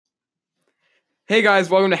Hey guys,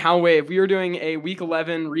 welcome to Hound Wave. We are doing a Week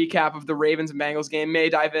 11 recap of the Ravens and Bengals game. May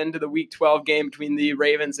dive into the Week 12 game between the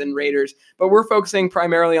Ravens and Raiders, but we're focusing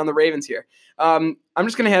primarily on the Ravens here. I'm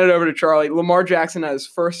just going to hand it over to Charlie. Lamar Jackson at his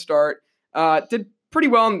first start did pretty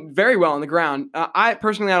well, very well on the ground. I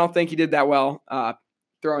don't think he did that well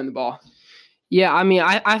throwing the ball. Yeah, I mean,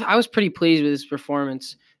 I was pretty pleased with his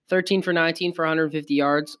performance. 13 for 19 for 150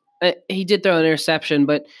 yards. He did throw an interception,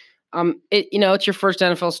 but it's your first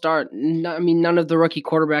NFL start. None of the rookie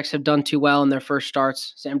quarterbacks have done too well in their first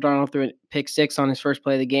starts. Sam Darnold threw a pick six on his first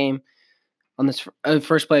play of the game, on this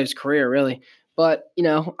first play of his career, really. But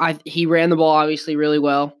he ran the ball obviously really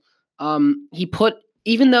well.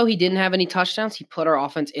 Even though he didn't have any touchdowns, he put our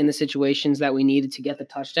offense in the situations that we needed to get the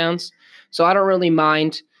touchdowns. So I don't really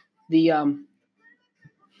mind the.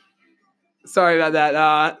 Sorry about that.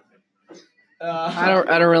 I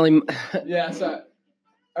don't really. Yeah. Sorry.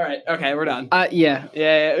 All right. Okay, we're done. Yeah.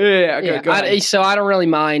 Okay, go ahead. So I don't really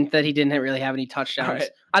mind that he didn't really have any touchdowns. Right.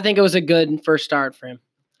 I think it was a good first start for him.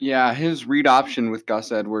 Yeah, his read option with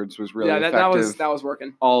Gus Edwards was really effective. that was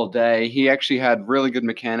working all day. He actually had really good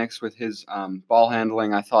mechanics with his ball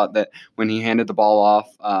handling. I thought that when he handed the ball off,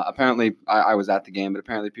 apparently I was at the game, but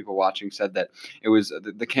apparently people watching said that it was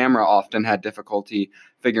the camera often had difficulty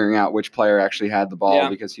figuring out which player actually had the ball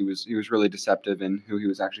because he was really deceptive in who he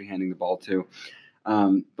was actually handing the ball to.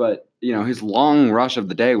 But his long rush of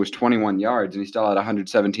the day was 21 yards, and he still had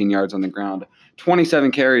 117 yards on the ground. 27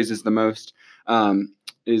 carries is the most.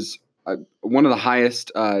 Is one of the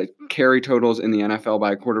highest carry totals in the NFL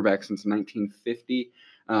by a quarterback since 1950.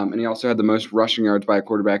 And he also had the most rushing yards by a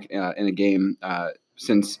quarterback in a game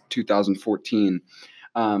since 2014.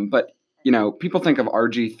 But people think of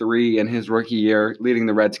RG3 in his rookie year, leading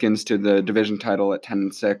the Redskins to the division title at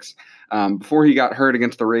 10-6. Before he got hurt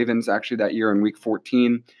against the Ravens, actually that year in Week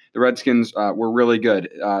 14, the Redskins were really good.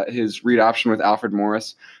 His read option with Alfred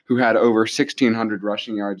Morris, who had over 1,600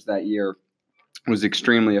 rushing yards that year, was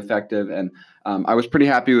extremely effective. And I was pretty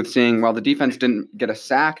happy with seeing, while the defense didn't get a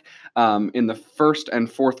sack in the first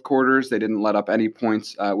and fourth quarters, they didn't let up any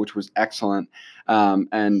points, which was excellent.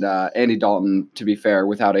 And Andy Dalton, to be fair,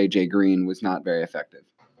 without A.J. Green, was not very effective.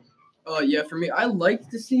 Yeah, for me, I like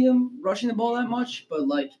to see him rushing the ball that much, but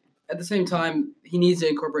at the same time, he needs to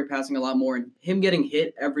incorporate passing a lot more. And him getting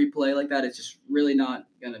hit every play like that is just really not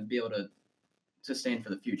going to be able to sustain for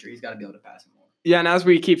the future. He's got to be able to pass him more. Yeah, and as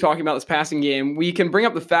we keep talking about this passing game, we can bring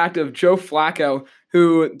up the fact of Joe Flacco,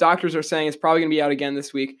 who doctors are saying is probably going to be out again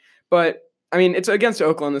this week. But, it's against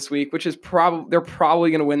Oakland this week, which is they're probably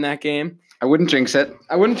going to win that game. I wouldn't jinx it.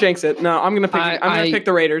 No, I'm going to pick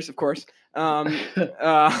the Raiders, of course. I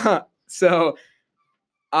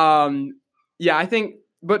think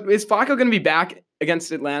 – but is Flacco going to be back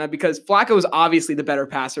against Atlanta? Because Flacco is obviously the better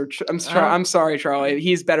passer. I'm sorry, Charlie.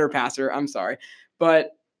 He's better passer. I'm sorry.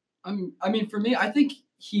 But – for me, I think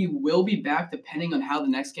he will be back depending on how the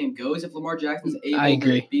next game goes. If Lamar Jackson's able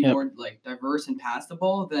to be more diverse and pass the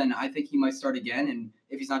ball, then I think he might start again. And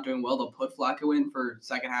if he's not doing well, they'll put Flacco in for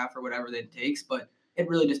second half or whatever that it takes. But it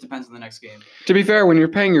really just depends on the next game. To be fair, when you're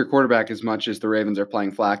paying your quarterback as much as the Ravens are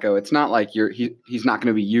playing Flacco, it's not like he's not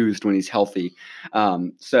going to be used when he's healthy. I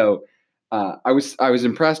was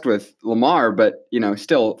impressed with Lamar, but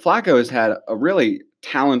still Flacco has had a really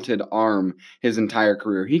talented arm his entire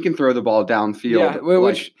career. He can throw the ball downfield. Yeah,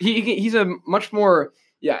 which he's a much more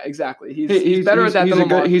exactly. He's better at that than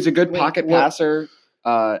Lamar. He's a good pocket passer.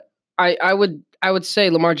 I would say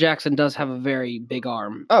Lamar Jackson does have a very big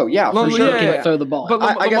arm. Oh yeah, for sure. He can throw the ball. But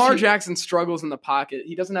Lamar Jackson struggles in the pocket.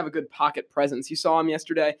 He doesn't have a good pocket presence. You saw him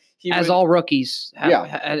yesterday. All rookies have.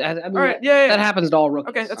 All right. Yeah. That happens to all rookies.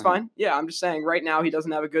 Okay, that's fine. Yeah, I'm just saying right now he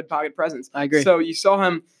doesn't have a good pocket presence. I agree. So you saw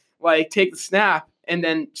him take the snap and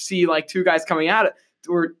then see two guys coming at it,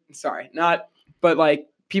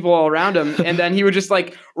 people all around him, and then he would just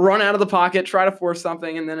run out of the pocket, try to force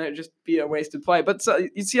something, and then it'd just be a wasted play. But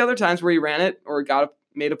you'd see other times where he ran it or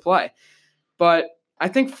made a play. But I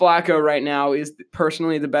think Flacco right now is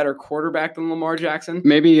personally the better quarterback than Lamar Jackson.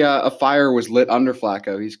 Maybe a fire was lit under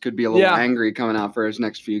Flacco. He could be a little angry coming out for his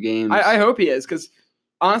next few games. I hope he is, because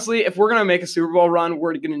honestly, if we're going to make a Super Bowl run,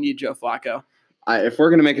 we're going to need Joe Flacco. If we're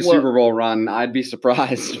going to make a Super Bowl run, I'd be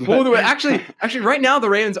surprised. Well, actually, right now the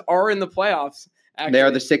Ravens are in the playoffs. Actually. They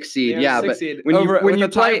are the 6th seed. When you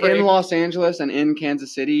play in Los Angeles and in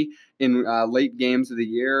Kansas City in late games of the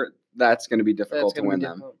year, that's going to be difficult to win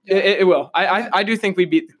them. It will. I do think we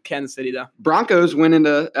beat Kansas City, though. Broncos went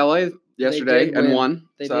into L.A. yesterday and won.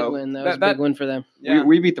 They did win. That was a big win for them. Yeah.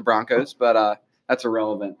 We beat the Broncos, but that's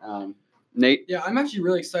irrelevant. Nate? Yeah, I'm actually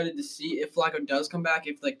really excited to see if Flacco does come back,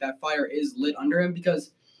 if that fire is lit under him,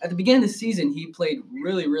 because at the beginning of the season, he played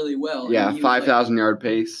really, really well. Yeah, 5,000-yard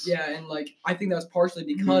pace. Yeah, and I think that was partially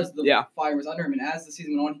because the fire was under him, and as the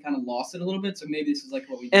season went on, he kind of lost it a little bit. So maybe this is what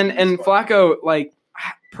we. And Flacco,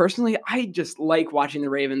 personally, I just like watching the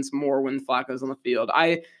Ravens more when Flacco's on the field.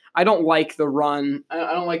 I don't like the run.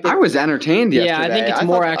 I don't like. I was entertained yesterday. Yeah, I think it's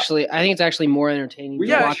more actually. I think it's actually more entertaining. We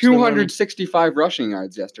got 265 rushing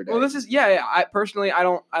yards yesterday. Well, this is I personally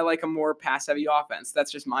I like a more pass heavy offense.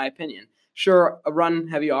 That's just my opinion. Sure, a run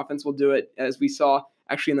heavy offense will do it, as we saw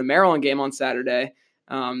actually in the Maryland game on Saturday.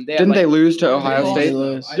 Didn't they lose to Ohio State?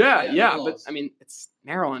 Yeah, but I mean it's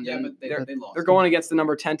Maryland. Yeah, but they lost. They're going against the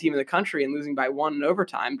number 10 team in the country and losing by 1 in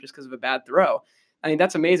overtime just because of a bad throw. I mean,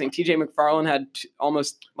 that's amazing. TJ McFarland had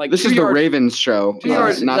almost This is the Ravens show.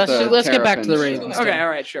 Let's get back to the Ravens. Okay, all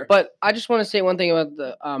right, sure. But I just want to say one thing about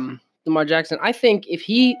the Lamar Jackson. I think if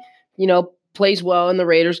he, plays well in the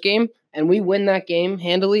Raiders game and we win that game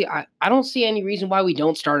handily, I don't see any reason why we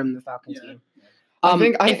don't start him in the Falcons game. I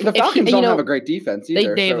think the Falcons don't have a great defense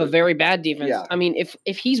either. They have a very bad defense. Yeah. I mean,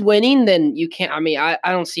 if he's winning, then you can't. I mean, I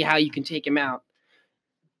don't see how you can take him out.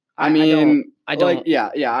 I don't.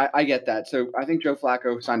 I get that. So I think Joe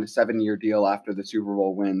Flacco signed a 7-year deal after the Super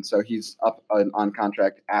Bowl win, so he's up on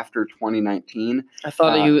contract after 2019. I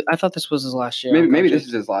thought this was his last year. Maybe this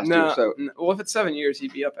is his last year. So well, if it's 7 years,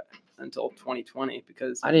 he'd be up until 2020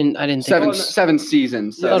 because I didn't think seven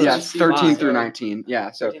seasons. So 13 through 19.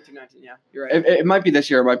 Yeah, so 13 through 19. Yeah, you're right. It might be this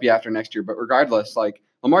year, it might be after next year, but regardless,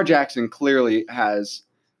 Lamar Jackson clearly has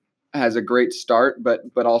a great start,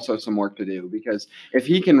 but also some work to do, because if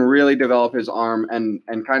he can really develop his arm and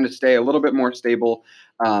kind of stay a little bit more stable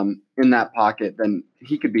in that pocket, then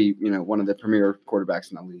he could be one of the premier quarterbacks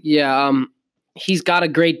in the league. Yeah, he's got a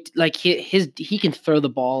great he can throw the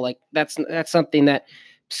ball. That's something that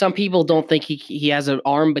some people don't think he has an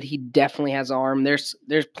arm, but he definitely has an arm. There's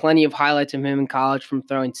plenty of highlights of him in college from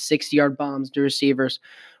throwing 60-yard bombs to receivers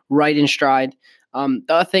right in stride. The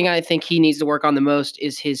other thing I think he needs to work on the most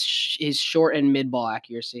is his short and mid ball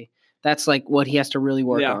accuracy. That's what he has to really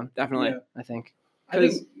work on. Definitely. Yeah. I think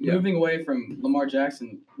moving away from Lamar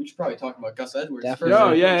Jackson, we should probably talk about Gus Edwards.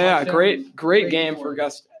 Definitely. Great game for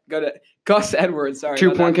Gus. Go to Gus Edwards. Sorry.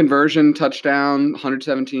 2-point conversion, touchdown,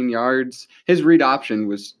 117 yards. His read option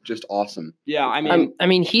was just awesome. Yeah, I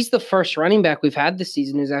mean, he's the first running back we've had this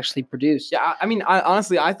season who's actually produced. Yeah, I mean,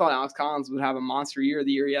 honestly, I thought Alex Collins would have a monster year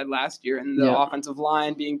the year he had last year, and the offensive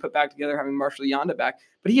line being put back together, having Marshall Yanda back.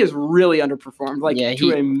 But he has really underperformed,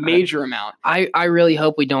 to a major amount. I really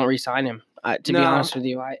hope we don't re-sign him. To be honest with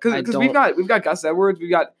you, because we've got Gus Edwards,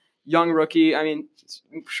 we've got young rookie. I mean,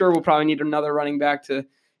 I'm sure we'll probably need another running back to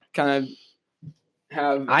kind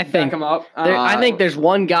of back him up. I think there's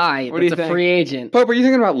one guy that's a free agent. Pope, are you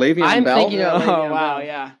thinking about Le'Veon Bell? I'm thinking about Le'Veon Bell. Wow,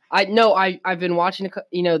 yeah. I've been watching.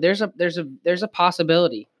 There's a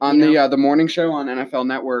possibility on the morning show on NFL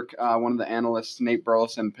Network. One of the analysts, Nate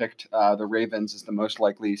Burleson, picked the Ravens as the most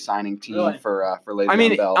likely signing team for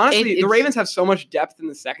Le'Veon Bell. Honestly, the Ravens have so much depth in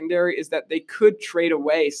the secondary is that they could trade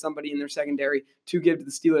away somebody in their secondary to give to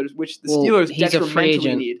the Steelers, which the Steelers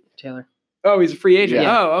detrimentally need. Taylor. Oh, he's a free agent.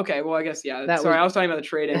 Yeah. Oh, okay. Well, I guess I was talking about the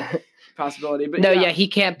trading possibility, but he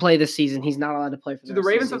can't play this season. He's not allowed to play for. Do the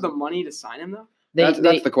Ravens have the money to sign him though? That's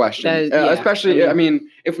the question. Especially, I mean,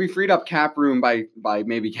 if we freed up cap room by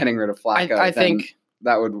maybe getting rid of Flacco, I think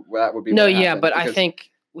that would be but I think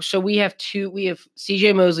so. We have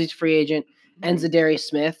C.J. Mosley's free agent and Zadarius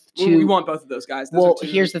Smith. We want both of those guys.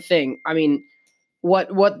 Here's the thing. I mean, what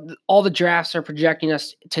all the drafts are projecting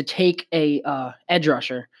us to take a edge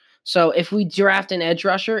rusher. So if we draft an edge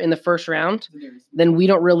rusher in the first round, then we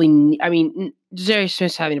don't really I mean, Zadarius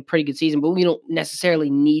Smith's having a pretty good season, but we don't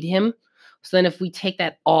necessarily need him. So then if we take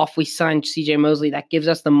that off, we sign C.J. Mosley. That gives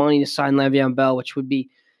us the money to sign Le'Veon Bell, which would be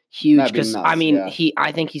huge because I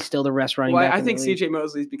think he's still the best running back. I think C.J.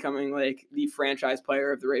 Mosley's becoming the franchise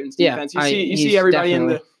player of the Ravens defense. You see everybody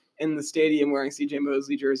in the stadium wearing C.J.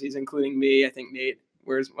 Mosley jerseys, including me. I think Nate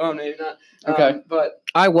wears. Well, maybe not. Okay, but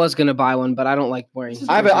I was gonna buy one, but I don't like wearing.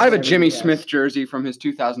 I have a Jimmy Smith jersey from his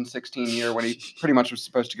 2016 year when he pretty much was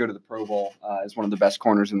supposed to go to the Pro Bowl as one of the best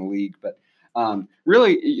corners in the league, but.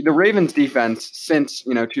 Really, the Ravens defense since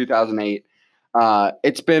 2008,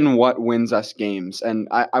 it's been what wins us games, and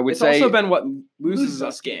I would say it's also been what loses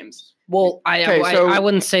us games. Well, I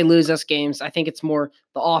wouldn't say lose us games. I think it's more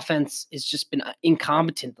the offense has just been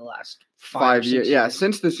incompetent the last 5 years. Yeah,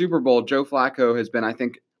 since the Super Bowl, Joe Flacco has been, I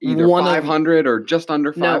think, either 500 or just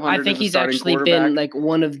under 500. No, I think he's actually been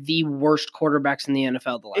one of the worst quarterbacks in the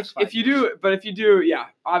NFL the last 5 years. If you do,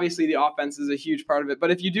 obviously the offense is a huge part of it. But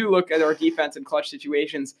if you do look at our defense in clutch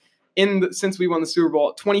situations, since we won the Super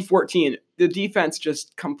Bowl, 2014, the defense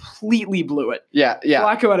just completely blew it. Yeah.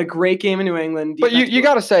 Flacco had a great game in New England. But you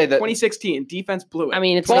got to say that 2016, defense blew it. I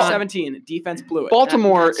mean, it's 2017, defense blew it.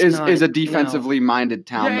 Baltimore is a defensively minded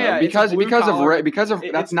town, Yeah, though, because of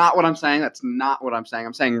that's not what I'm saying. That's not what I'm saying.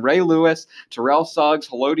 I'm saying Ray Lewis, Terrell Suggs,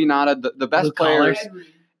 Haloti Ngata, the best players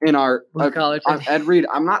in our Ed Reed.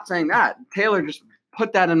 I'm not saying that. Taylor just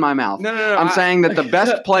put that in my mouth. No. I'm saying that the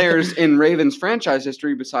best players in Ravens franchise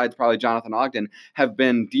history, besides probably Jonathan Ogden, have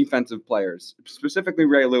been defensive players. Specifically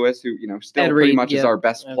Ray Lewis, who still pretty much is our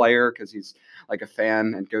best player because he's like a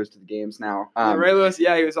fan and goes to the games now. Ray Lewis, he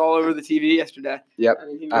was all over the TV yesterday. Yep.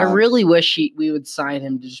 I really wish we would sign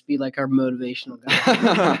him to just be like our motivational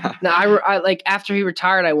guy. No, I like after he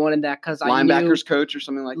retired, I wanted that because I linebackers coach or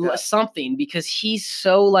something like that. Something because he's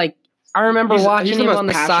so like. I remember watching him on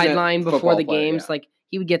the sideline before the games. Like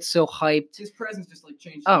he would get so hyped. His presence just like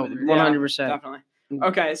changed. 100%. Definitely.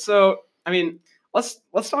 Okay, so I mean, let's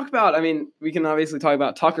talk about. I mean, we can obviously talk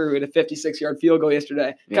about Tucker, who had a 56-yard field goal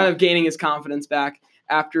yesterday, kind of gaining his confidence back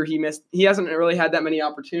after he missed. He hasn't really had that many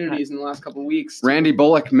opportunities in the last couple of weeks. Randy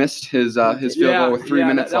Bullock missed his field goal with 3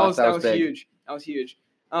 minutes left. That was big. Huge. That was huge.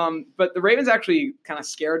 But the Ravens actually kind of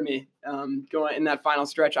scared me going in that final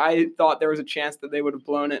stretch. I thought there was a chance that they would have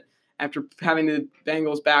blown it after having the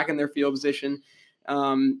Bengals back in their field position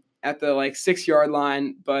at the 6-yard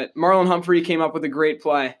line. But Marlon Humphrey came up with a great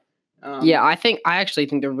play. I actually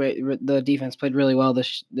think the defense played really well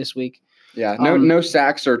this week. Yeah, no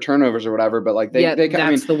sacks or turnovers or whatever, but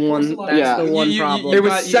that's the one problem. It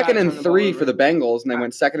was 2nd and 3 for the Bengals, and they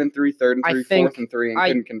went 2nd and 3, 3rd and 3, 4th and 3, and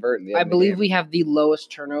couldn't convert in the end. I believe we have the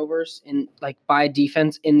lowest turnovers in by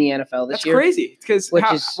defense in the NFL this year. That's crazy because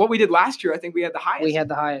what we did last year, I think we had the highest. We had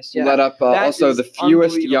the highest. Yeah. Let up also the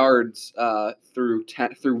fewest yards through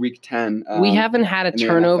week 10. We haven't had a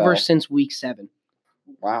turnover since week 7.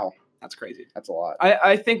 Wow. That's crazy. That's a lot.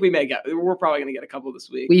 I think we're probably going to get a couple this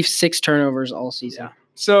week. We have 6 turnovers all season. Yeah.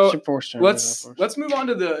 So let's move on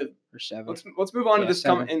to the or 7. Let's move on to this.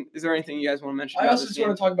 7. Is there anything you guys want to mention? I also just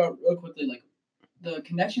want to talk about real quickly, the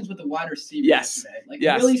connections with the wide receivers. Yes.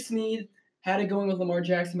 Yesterday. Willie Snead had it going with Lamar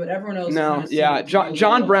Jackson, but everyone else. No. Yeah.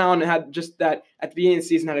 John Brown had just that at the beginning of the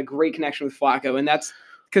season had a great connection with Flacco, and that's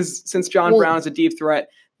because since John Brown is a deep threat.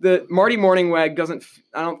 The Marty Morningweg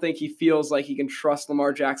I don't think he feels like he can trust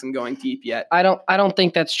Lamar Jackson going deep yet. I don't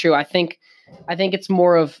think that's true. I think it's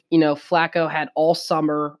more of, Flacco had all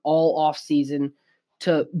summer, all off season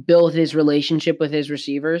to build his relationship with his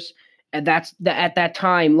receivers. And at that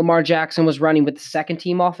time, Lamar Jackson was running with the second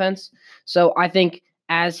team offense. So I think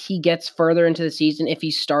as he gets further into the season, if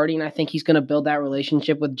he's starting, I think he's going to build that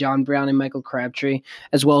relationship with John Brown and Michael Crabtree,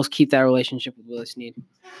 as well as keep that relationship with Willie Snead.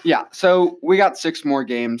 Yeah, so we got 6 more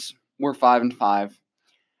games. We're 5-5.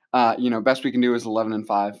 Best we can do is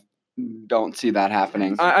 11-5. Don't see that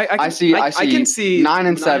happening. I can see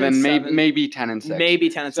 9-7, maybe 10-6. Maybe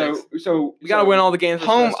 10-6. So we got to win all the games.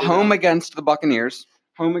 Home against the Buccaneers.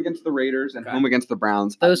 Home against the Raiders and home against the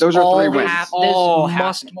Browns. Those are 3 wins. Those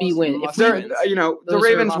must be wins. The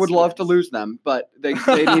Ravens would love to lose them, but they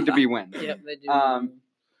need to be wins. Yep, they do.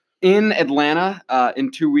 In Atlanta,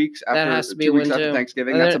 in 2 weeks after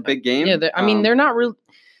Thanksgiving, that's a big game. Yeah, they're not real.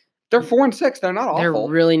 They're 4-6. They're not awful.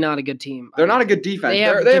 They're really not a good team. They're not a good defense. They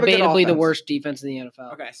have debatably the worst defense in the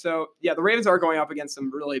NFL. Okay, so the Ravens are going up against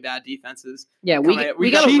some really bad defenses. Yeah,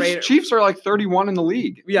 we got Chiefs are 31 in the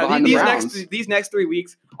league. Yeah, these next 3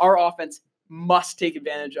 weeks, our offense must take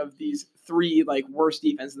advantage of these 3 worst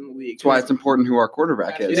defenses in the league. That's why it's important who our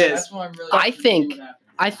quarterback is. It is. That's why I'm really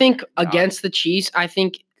I think against the Chiefs, I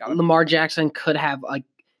think Lamar Jackson could have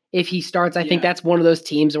if he starts, I think that's one of those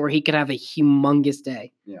teams where he could have a humongous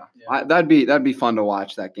day. Yeah. That'd be fun to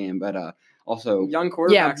watch that game, but also young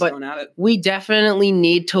quarterbacks going at it. We definitely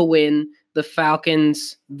need to win the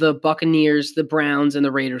Falcons, the Buccaneers, the Browns, and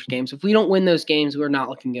the Raiders games. If we don't win those games, we're not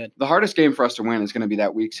looking good. The hardest game for us to win is going to be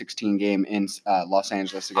that Week 16 game in Los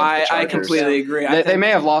Angeles against the Chargers. I completely agree. They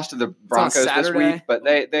may have lost to the Broncos this week, but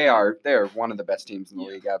they are one of the best teams in the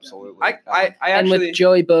league. Absolutely. And with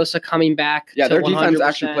Joey Bosa coming back, their defense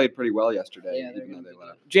actually played pretty well yesterday. Yeah,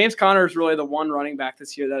 James Conner is really the one running back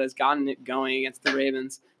this year that has gotten it going against the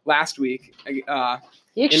Ravens. Last week, he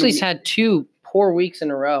actually has had 2 poor weeks in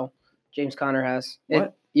a row. James Conner has.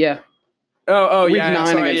 What? Yeah. Oh, week yeah. 9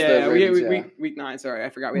 sorry, against the Ravens, week 9. Sorry, I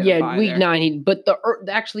forgot we had a bye week there. 9.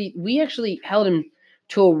 We actually held him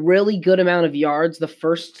to a really good amount of yards. The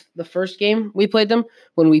first game we played them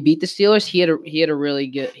when we beat the Steelers, he had a really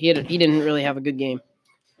good. He didn't really have a good game.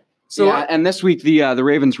 So and this week the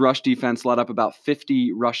Ravens rush defense let up about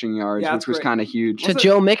 50 rushing yards, which was kind of huge. To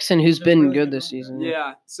Joe Mixon, who's been good this season.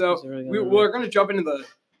 Yeah. So we're going to jump into the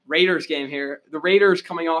Raiders game here. The Raiders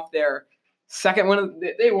coming off their second win.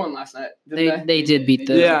 They won last night. They did beat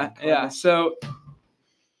the yeah. So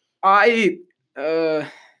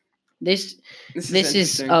this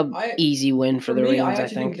is an easy win for the Ravens. I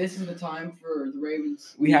think this is the time for the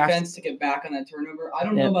Ravens defense to get back on that turnover. I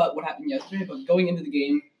don't know about what happened yesterday, but going into the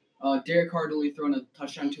game, Derek Carr had only thrown a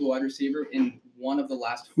touchdown to a wide receiver in one of the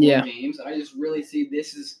last 4 games. And I just really see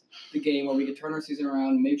this is the game where we can turn our season around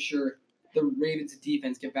and make sure the Ravens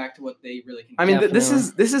defense get back to what they really can do. I mean, this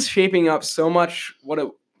is shaping up so much.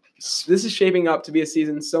 This is shaping up to be a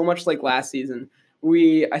season so much like last season.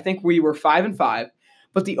 I think we were 5-5,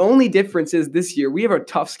 but the only difference is this year we have a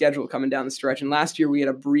tough schedule coming down the stretch, and last year we had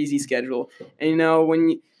a breezy schedule. And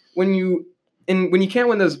when you can't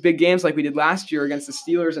win those big games like we did last year against the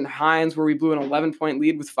Steelers and Hines, where we blew an 11-point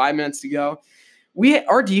lead with 5 minutes to go,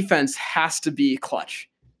 our defense has to be clutch,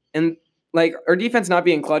 and like our defense not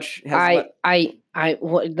being clutch has.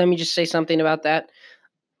 Let me just say something about that.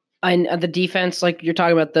 And the defense, like you're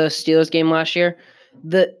talking about the Steelers game last year,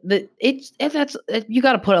 you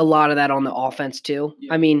got to put a lot of that on the offense too.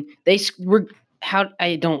 Yeah. I mean, don't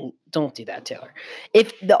do that, Taylor.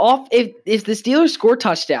 If the Steelers score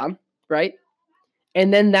touchdown, right,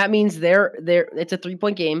 and then that means it's a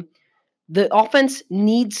 3-point game. The offense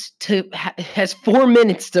needs to has 4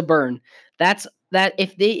 minutes to burn. That's that.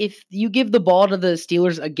 If you give the ball to the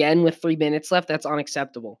Steelers again with 3 minutes left, that's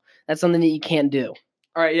unacceptable. That's something that you can't do.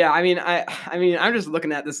 All right, yeah. I mean, I'm just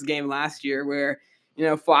looking at this game last year where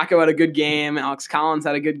Flacco had a good game, Alex Collins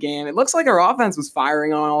had a good game. It looks like our offense was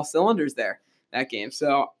firing on all cylinders that game.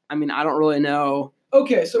 So I mean, I don't really know.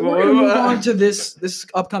 Okay, so we're gonna move on to this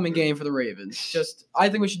upcoming game for the Ravens. I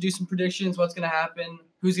think we should do some predictions. What's gonna happen?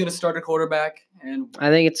 Who's gonna start a quarterback? And I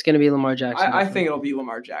think it's gonna be Lamar Jackson. I think it'll be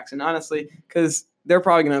Lamar Jackson, honestly, because they're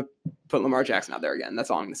probably gonna put Lamar Jackson out there again. That's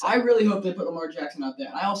all I'm gonna say. I really hope they put Lamar Jackson out there.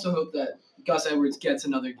 I also hope that Gus Edwards gets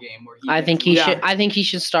another game where I think he should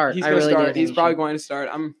start. He's gonna start. He's probably going to start.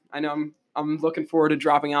 I'm looking forward to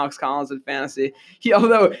dropping Alex Collins in fantasy.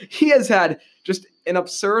 Although he has had just an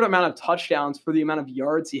absurd amount of touchdowns for the amount of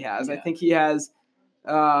yards he has. Yeah. I think he has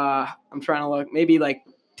I'm trying to look, maybe like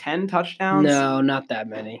 10 touchdowns. No, not that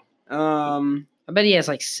many. I bet he has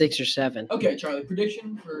like 6 or 7. Okay, Charlie,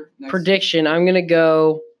 prediction for next prediction. I'm gonna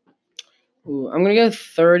go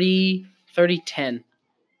 30-10.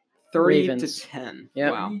 30-10.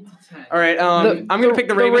 Yeah. Wow. All right. I'm gonna pick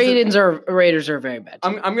the Ravens. The Raiders are very bad.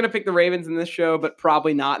 I'm gonna pick the Ravens in this show, but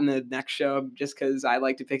probably not in the next show, just because I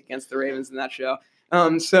like to pick against the Ravens in that show.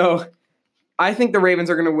 So I think the Ravens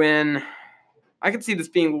are gonna win. I could see this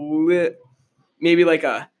being maybe like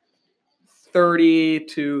a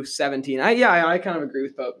 30-17. I kind of agree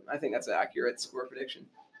with Pope. I think that's an accurate score prediction.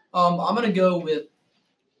 I'm gonna go with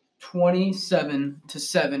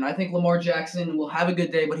 27-7. I think Lamar Jackson will have a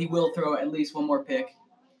good day, but he will throw at least one more pick.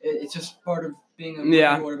 It's just part of being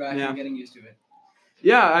a quarterback and getting used to it.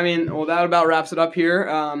 Yeah, I mean, well, that about wraps it up here.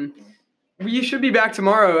 We should be back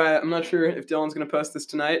tomorrow. I'm not sure if Dylan's going to post this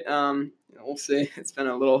tonight. We'll see. It's been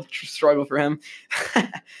a little struggle for him.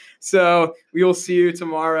 So we will see you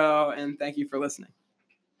tomorrow, and thank you for listening.